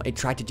a failed mob. It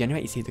tried to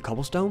generate, you see the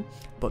cobblestone,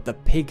 but the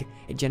pig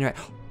it generated.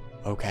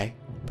 Okay,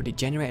 but it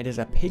generated as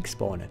a pig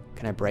spawner.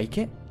 Can I break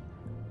it?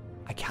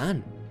 I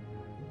can.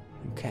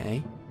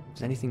 Okay. Is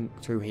there anything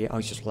through here? Oh,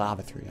 it's just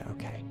lava through there.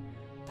 Okay.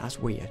 That's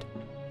weird.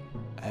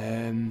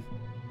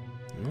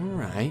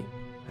 Alright.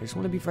 I just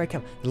want to be very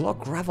careful. There's a lot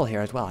of gravel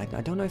here as well. I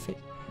don't know if it...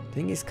 I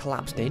think it's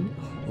collapsed in.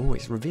 Oh,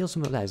 it's revealed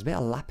something up there. There's a bit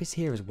of lapis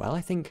here as well,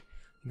 I think.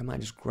 I might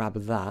just grab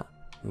that.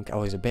 Okay. Oh,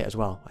 there's a bit as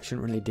well. I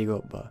shouldn't really dig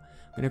up, but...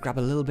 I'm going to grab a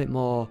little bit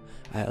more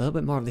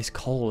of this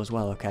coal as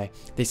well, okay?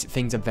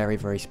 Things are very,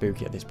 very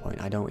spooky at this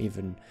point. I don't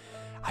even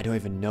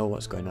know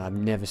what's going on. I've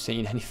never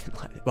seen anything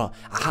like this. Well,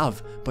 I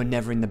have, but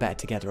never in the Better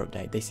Together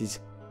update. This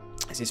is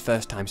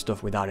first time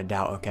stuff without a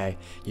doubt, okay?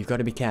 You've got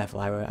to be careful.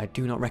 I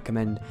do not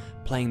recommend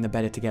playing the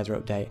Better Together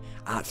update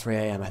at 3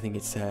 AM. I think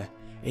it's a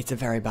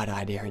very bad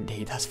idea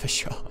indeed, that's for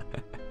sure.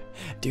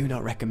 Do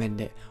not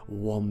recommend it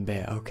one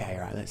bit. Okay,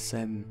 right, let's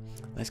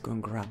go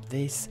and grab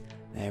this.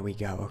 There we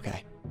go,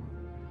 okay.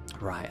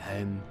 Right,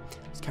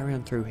 let's carry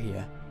on through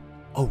here.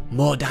 Oh,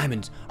 more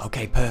diamonds.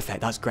 Okay, perfect,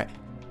 that's great.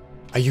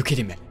 Are you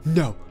kidding me?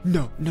 No.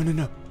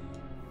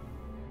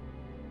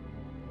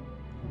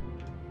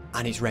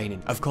 And it's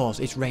raining. Of course,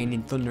 it's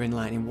raining, thunder and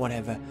lightning,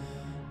 whatever.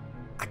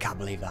 I can't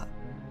believe that.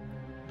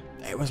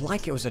 It was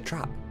like it was a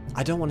trap.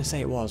 I don't want to say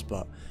it was,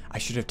 but I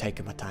should have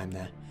taken my time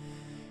there.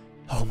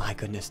 Oh my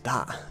goodness,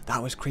 that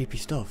was creepy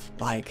stuff.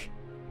 Like,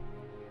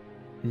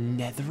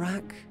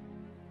 netherrack?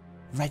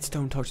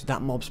 redstone torches.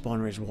 That mob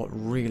spawner is what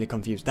really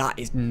confused. That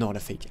is not a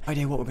feature. No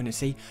idea what we're going to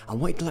see. I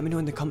want you to let me know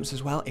in the comments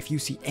as well if you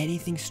see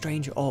anything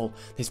strange at all.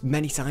 There's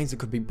many signs. There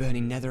could be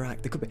burning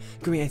netherrack. There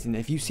could be anything.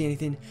 If you see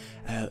anything,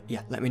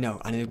 yeah, let me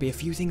know. And there'll be a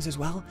few things as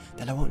well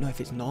that I won't know if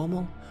it's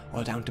normal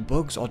or down to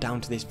bugs or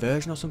down to this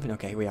version or something.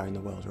 Okay, we are in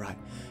the world, right?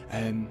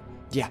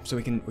 Yeah, so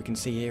we can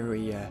see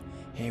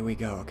here we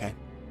go. Okay.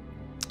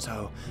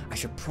 So I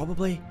should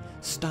probably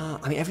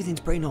start. I mean,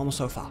 everything's pretty normal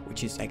so far,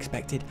 which is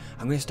expected.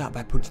 I'm going to start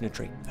by punching a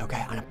tree,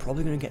 okay? And I'm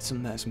probably going to get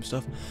some stuff. So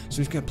I'm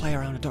just going to play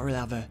around. I don't really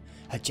have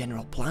a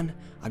general plan.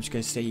 I'm just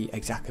going to see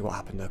exactly what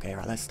happened. Okay,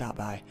 right. Let's start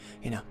by,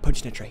 you know,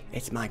 punching a tree.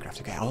 It's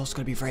Minecraft. Okay. I'm also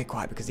going to be very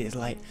quiet because it is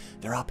late.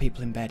 There are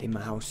people in bed in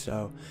my house,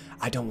 so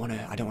I don't want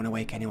to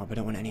wake anyone. I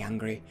don't want any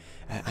angry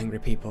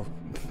people,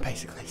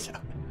 basically. So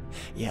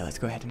yeah, let's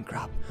go ahead and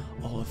grab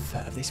all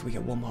of this. We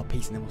get one more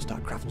piece and then we'll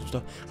start crafting some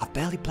stuff. I've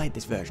barely played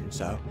this version,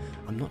 so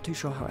I'm not too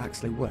sure how it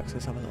actually works.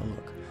 Let's have a little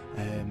look.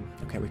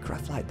 Okay, we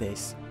craft like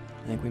this,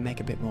 and then we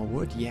make a bit more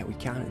wood. Yeah, we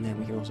can, and then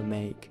we can also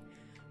make.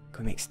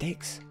 Can we make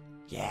sticks?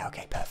 Yeah,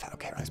 okay, perfect.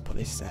 Okay, right, let's put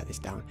this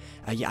down.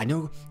 Yeah, I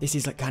know this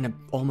is like kind of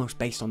almost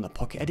based on the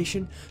Pocket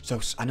Edition,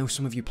 so I know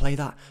some of you play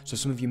that, so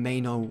some of you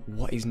may know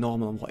what is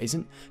normal and what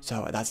isn't.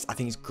 So I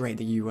think it's great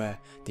that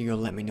you'll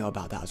let me know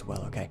about that as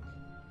well. Okay.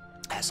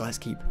 So let's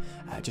keep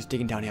just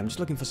digging down here. I'm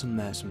just looking for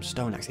some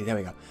stone, actually. There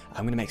we go.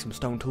 I'm going to make some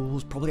stone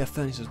tools, probably a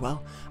furnace as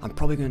well. I'm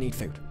probably going to need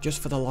food, just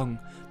for the long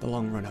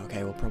run.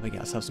 Okay, we'll probably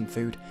get ourselves some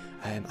food.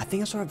 I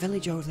think I saw a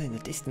village over there in the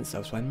distance,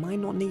 though, so I might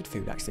not need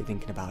food, actually,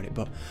 thinking about it.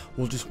 But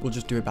we'll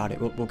just do about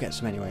it. We'll get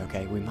some anyway,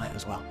 okay? We might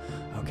as well.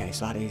 Okay,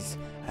 so that is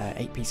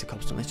 8 pieces of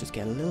cobblestone. Let's just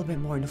get a little bit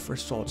more, enough for a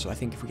sword. So I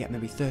think if we get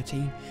maybe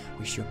 13,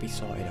 we should be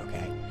sorted,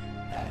 okay?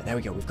 There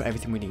we go, we've got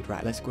everything we need.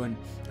 Right, let's go and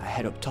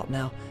head up top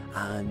now,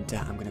 and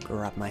I'm going to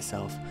grab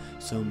myself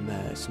some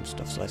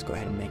stuff. So let's go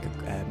ahead and make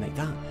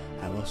that.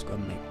 We'll also go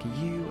and make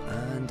you,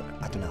 and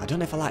I don't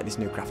know if I like this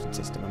new crafting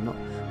system. I'm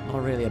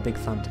not really a big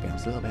fan, to be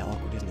honest. A little bit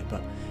awkward, isn't it?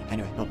 But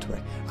anyway, not to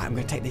worry. Right, I'm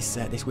going to take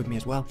this with me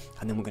as well,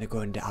 and then we're going to go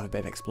and have a bit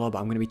of explore. But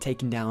I'm going to be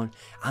taking down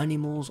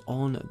animals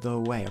on the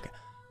way. Okay,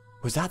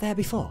 was that there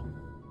before?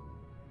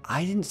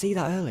 I didn't see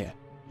that earlier.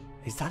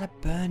 Is that a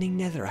burning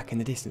netherrack in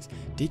the distance?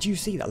 Did you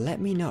see that? Let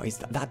me know.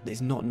 That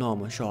is not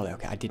normal, surely.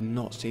 Okay, I did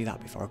not see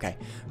that before. Okay,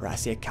 right, I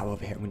see a cow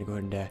over here. I'm going to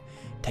go and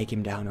take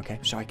him down, okay?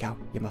 Sorry, cow.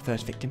 You're my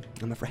first victim,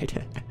 I'm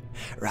afraid.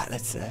 Right,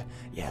 let's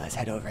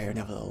head over here and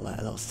have a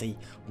little see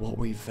what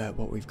we've got.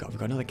 We've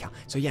got another cow.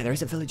 So yeah, there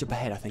is a village up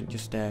ahead, I think,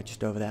 just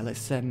over there.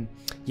 Let's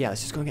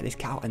just go and get this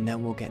cow, and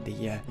then we'll get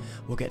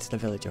to the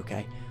village,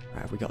 okay?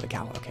 Right, have we got the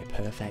cow? Okay,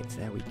 perfect.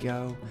 There we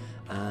go.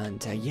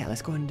 And yeah,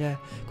 let's go and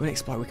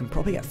explore. We can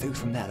probably get food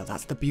from there, though.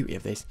 That's the beauty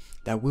of this.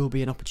 There will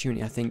be an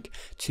opportunity, I think,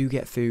 to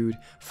get food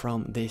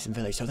from this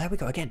village. So there we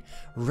go again.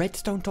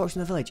 Redstone torch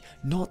in the village.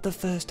 Not the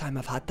first time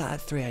I've had that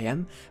at 3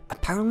 AM.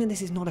 Apparently,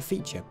 this is not a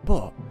feature,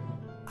 but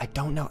I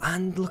don't know.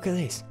 And look at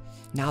this.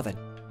 Now then,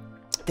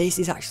 this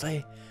is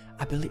actually,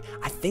 I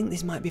think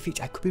this might be a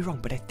feature. I could be wrong,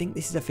 but I think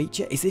this is a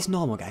feature. Is this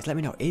normal, guys? Let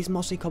me know. Is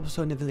mossy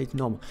cobblestone in the village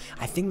normal?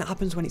 I think that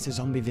happens when it's a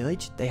zombie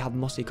village. They have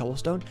mossy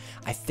cobblestone.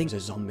 I think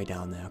there's a zombie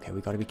down there. Okay,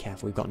 we've got to be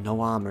careful. We've got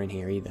no armor in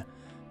here either.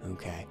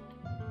 Okay.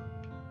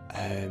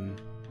 I'm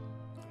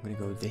gonna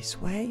go this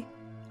way.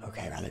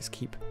 Okay, right. Let's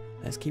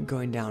keep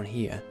going down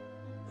here.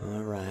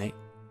 All right.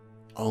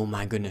 Oh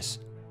my goodness.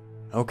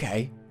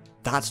 Okay,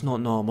 that's not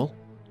normal.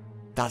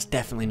 That's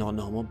definitely not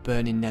normal.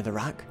 Burning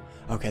netherrack.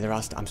 Okay,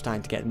 I'm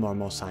starting to get more and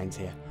more signs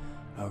here.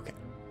 Okay.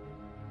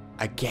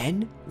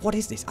 Again? What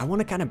is this? I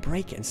want to kind of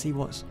break it and see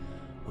what's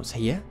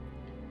here.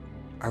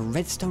 A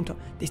redstone top.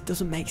 This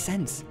doesn't make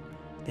sense.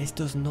 This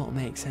does not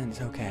make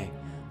sense. Okay.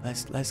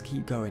 Let's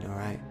keep going,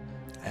 alright.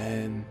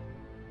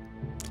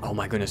 Oh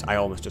my goodness, I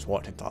almost just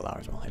walked into that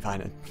as well. If I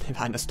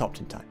hadn't stopped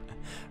in time.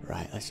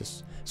 Right,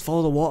 let's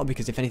follow the water,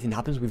 because if anything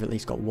happens, we've at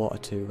least got water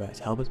to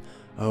help us.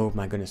 Oh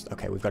my goodness.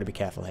 Okay, we've got to be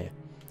careful here.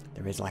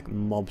 There is like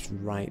mobs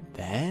right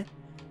there.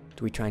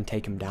 Do we try and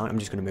take them down? I'm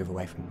just going to move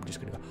away from them. I'm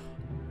just going to go.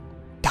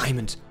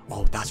 Diamonds!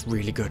 Oh, that's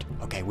really good.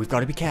 Okay, we've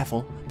got to be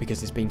careful because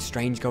there's been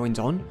strange goings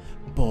on,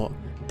 but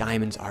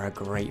diamonds are a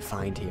great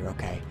find here,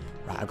 okay?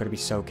 Right, I've got to be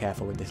so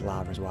careful with this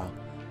lava as well.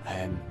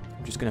 I'm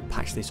just going to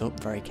patch this up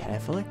very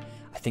carefully.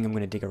 I think I'm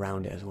going to dig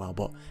around it as well,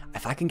 but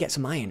if I can get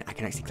some iron, I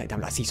can actually collect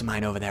diamonds. I see some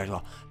iron over there as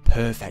well.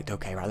 Perfect,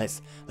 okay, right,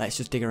 let's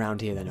just dig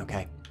around here then,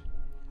 okay?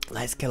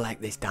 Let's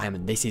collect this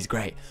diamond. This is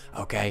great.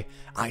 Okay,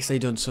 actually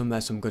done some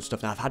good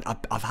stuff. Now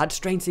I've had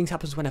strange things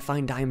happen when I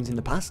find diamonds in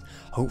the past.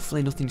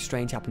 Hopefully nothing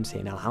strange happens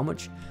here. Now how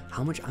much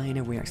iron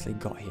have we actually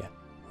got here?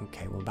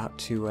 Okay, we're about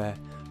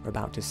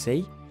to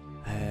see.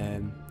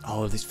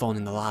 Oh, this falling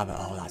in the lava.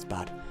 Oh, that's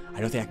bad.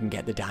 I don't think I can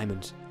get the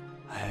diamonds.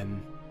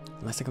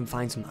 Unless I can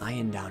find some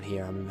iron down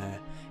here, I'm in a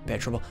bit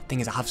of trouble.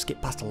 Thing is, I have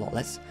skipped past a lot.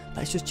 Let's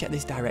just check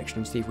this direction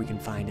and see if we can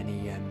find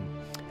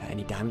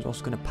any diamonds.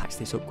 Also going to patch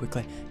this up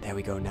quickly. There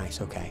we go.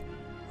 Nice. Okay.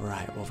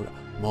 Right. What have we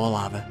got? More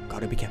lava.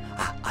 Gotta be careful.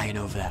 Ah, iron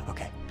over there.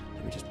 Okay.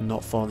 Let me just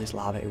not fall in this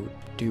lava. It would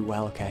do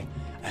well. Okay.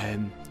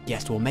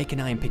 Yes, we'll make an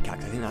iron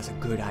pickaxe. I think that's a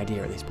good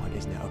idea at this point,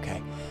 isn't it? Okay.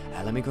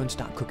 Let me go and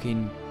start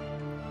cooking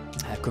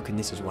cooking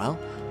this as well.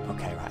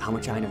 Okay, right, how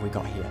much iron have we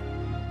got here?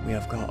 We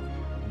have got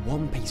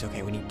 1 piece.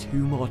 Okay, we need 2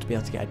 more to be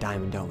able to get a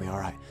diamond, don't we?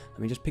 Alright, let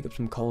me just pick up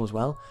some coal as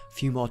well. A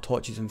few more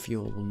torches and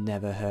fuel will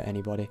never hurt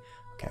anybody.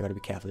 Okay, I've got to be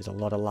careful, there's a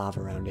lot of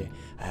lava around here.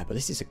 But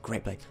this is a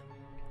great place.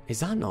 Is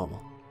that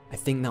normal? I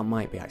think that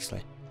might be,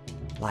 actually.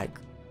 Like,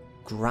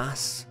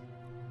 grass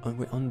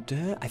on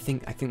dirt? I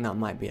think that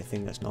might be a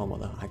thing that's normal,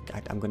 though.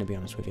 I'm going to be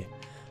honest with you.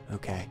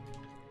 Okay.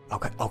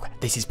 Okay,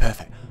 this is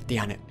perfect. The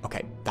iron.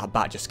 Okay, that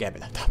bat just scared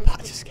me. That bat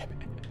just scared me.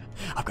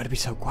 I've got to be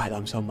so quiet,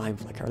 I'm so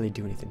mindful, I can't really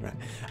do anything, right?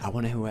 I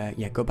want to,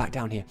 yeah, go back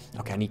down here.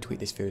 Okay, I need to eat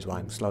this food as well,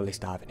 I'm slowly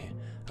starving here.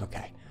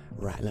 Okay,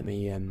 right, let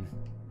me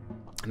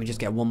just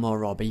get 1 more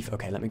raw beef.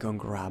 Okay, let me go and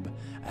grab,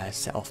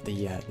 set off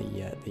the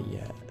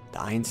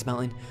iron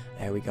smelting.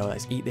 There we go,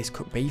 let's eat this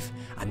cooked beef,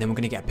 and then we're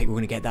going to get a pig, we're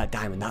going to get that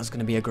diamond. That's going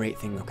to be a great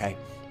thing, okay?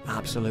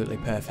 Absolutely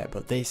perfect,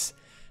 but this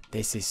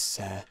is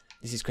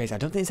crazy. I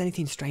don't think there's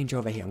anything strange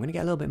over here. I'm going to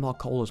get a little bit more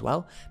coal as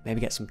well, maybe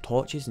get some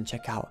torches and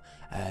check out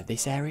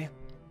this area.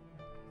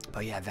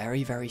 But yeah,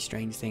 very, very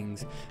strange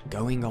things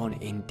going on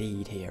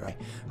indeed here, right?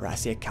 Right, I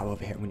see a cow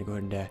over here. I'm going to go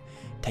and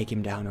take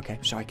him down, okay?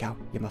 Sorry, cow.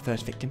 You're my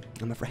first victim,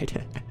 I'm afraid.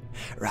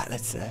 Right,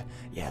 let's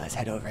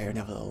head over here and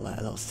have a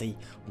little see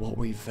what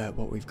we've got.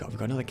 We've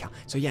got another cow.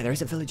 So yeah, there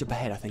is a village up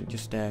ahead, I think,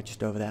 just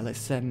over there.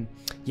 Let's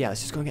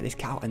just go and get this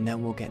cow, and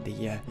then we'll get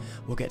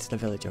to the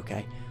village,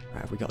 okay?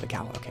 Right, we got the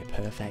cow. Okay,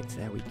 perfect.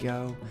 There we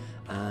go.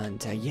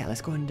 And yeah,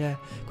 let's go and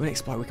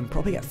explore. We can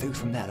probably get food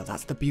from there, though.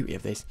 That's the beauty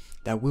of this.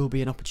 There will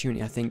be an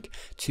opportunity, I think,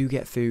 to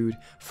get food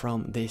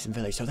from this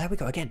village. So there we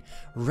go. Again,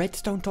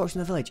 redstone torch in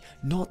the village.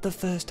 Not the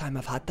first time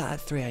I've had that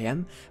at 3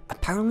 AM.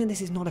 Apparently, this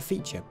is not a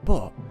feature,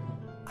 but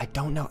I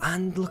don't know.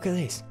 And look at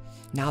this.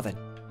 Now then,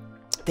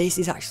 this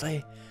is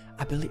actually,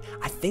 I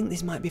think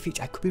this might be a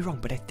feature. I could be wrong,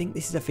 but I think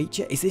this is a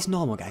feature. Is this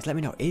normal, guys? Let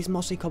me know. Is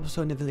mossy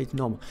cobblestone in the village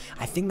normal?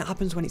 I think that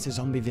happens when it's a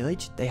zombie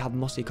village. They have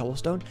mossy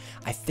cobblestone.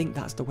 I think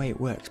that's the way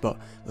it works. But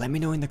let me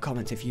know in the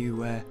comments if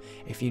you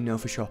know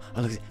for sure.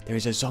 Oh, look, there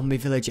is a zombie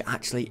villager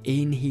actually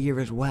in here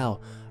as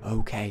well.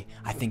 Okay,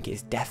 I think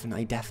it's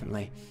definitely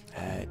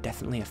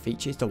a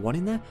feature. Is there one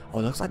in there? Oh,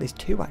 it looks like there's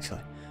 2 actually.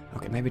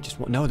 Okay, maybe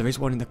just one. No, there is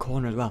one in the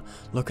corner as well.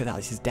 Look at that.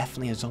 This is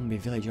definitely a zombie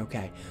village.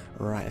 Okay,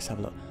 right. Let's have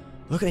a look.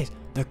 Look at this.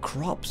 The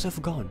crops have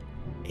gone.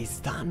 Is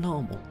that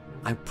normal?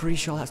 I'm pretty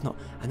sure that's not.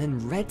 And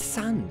then red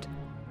sand.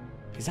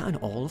 Is that in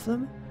all of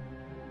them?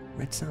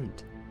 Red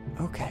sand.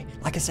 Okay.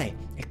 Like I say,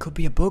 it could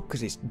be a bug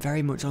because it's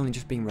very much only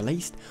just being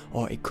released,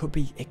 or it could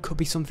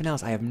be something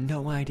else. I have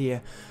no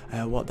idea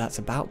what that's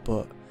about,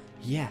 but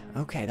yeah.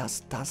 Okay,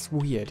 that's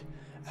weird.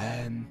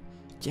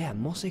 Yeah,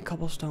 mossy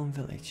cobblestone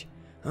village.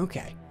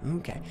 Okay.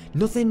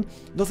 Nothing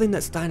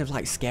that's kind of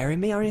like scaring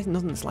me or anything.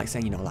 Nothing that's like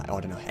saying, you know, like, oh,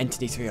 I don't know,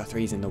 Entity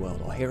 303's in the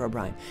world or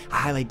Herobrine. I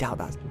highly doubt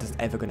that's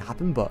ever going to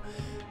happen, but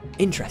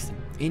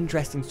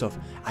interesting stuff.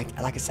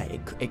 Like I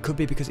say, it could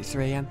be because it's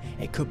 3 AM.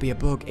 It could be a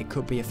bug. It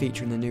could be a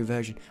feature in the new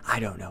version.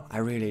 I don't know. I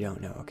really don't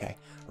know. Okay,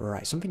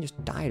 right. Something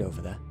just died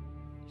over there.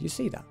 Did you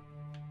see that?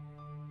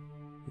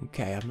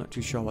 Okay, I'm not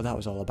too sure what that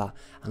was all about.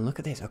 And look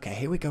at this. Okay,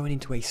 here we're going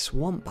into a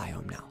swamp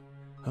biome now.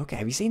 Okay,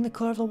 have you seen the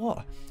colour of the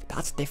water?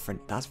 That's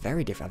different. That's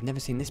very different. I've never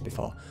seen this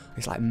before.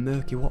 It's like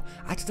murky water.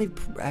 Actually,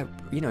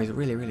 you know, it's a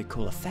really, really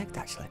cool effect,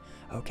 actually.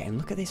 Okay, and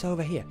look at this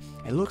over here.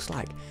 It looks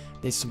like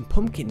there's some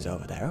pumpkins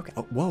over there. Okay.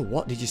 Oh, whoa,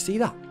 what? Did you see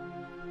that?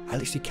 I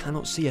literally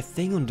cannot see a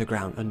thing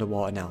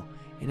underwater now.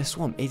 In a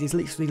swamp. It is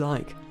literally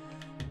like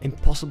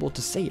impossible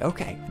to see.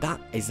 Okay,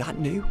 is that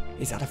new?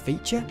 Is that a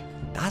feature?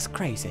 That's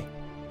crazy.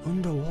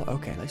 Underwater.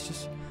 Okay,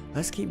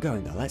 let's keep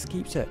going, though. Let's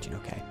keep searching,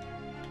 okay.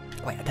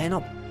 Wait,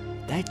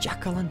 they're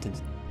jack-o'-lanterns.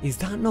 Is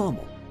that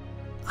normal?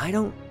 I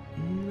don't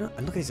know.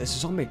 And look at this, it's a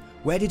zombie.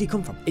 Where did he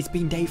come from? It's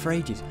been day for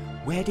ages.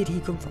 Where did he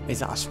come from? Is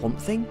that a swamp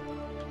thing?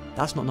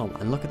 That's not normal.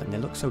 And look at them, they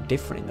look so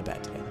different in the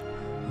bed together.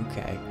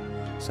 Okay,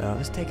 so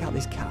let's take out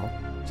this cow,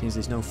 since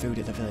there's no food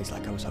at the village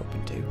like I was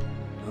hoping to.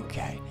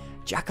 Okay,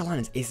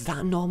 jack-o'-lanterns, is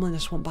that normal in the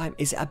swamp biome?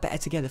 Is it a better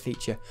together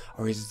feature?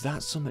 Or is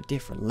that something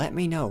different? Let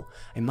me know.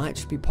 It might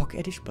just be Pocket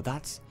Edition, but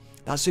that's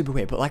super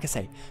weird. But like I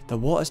say, the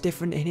water's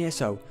different in here,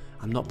 so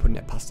I'm not putting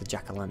it past the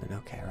jack-o'-lantern.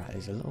 Okay, right,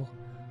 there's a little...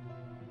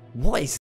 What is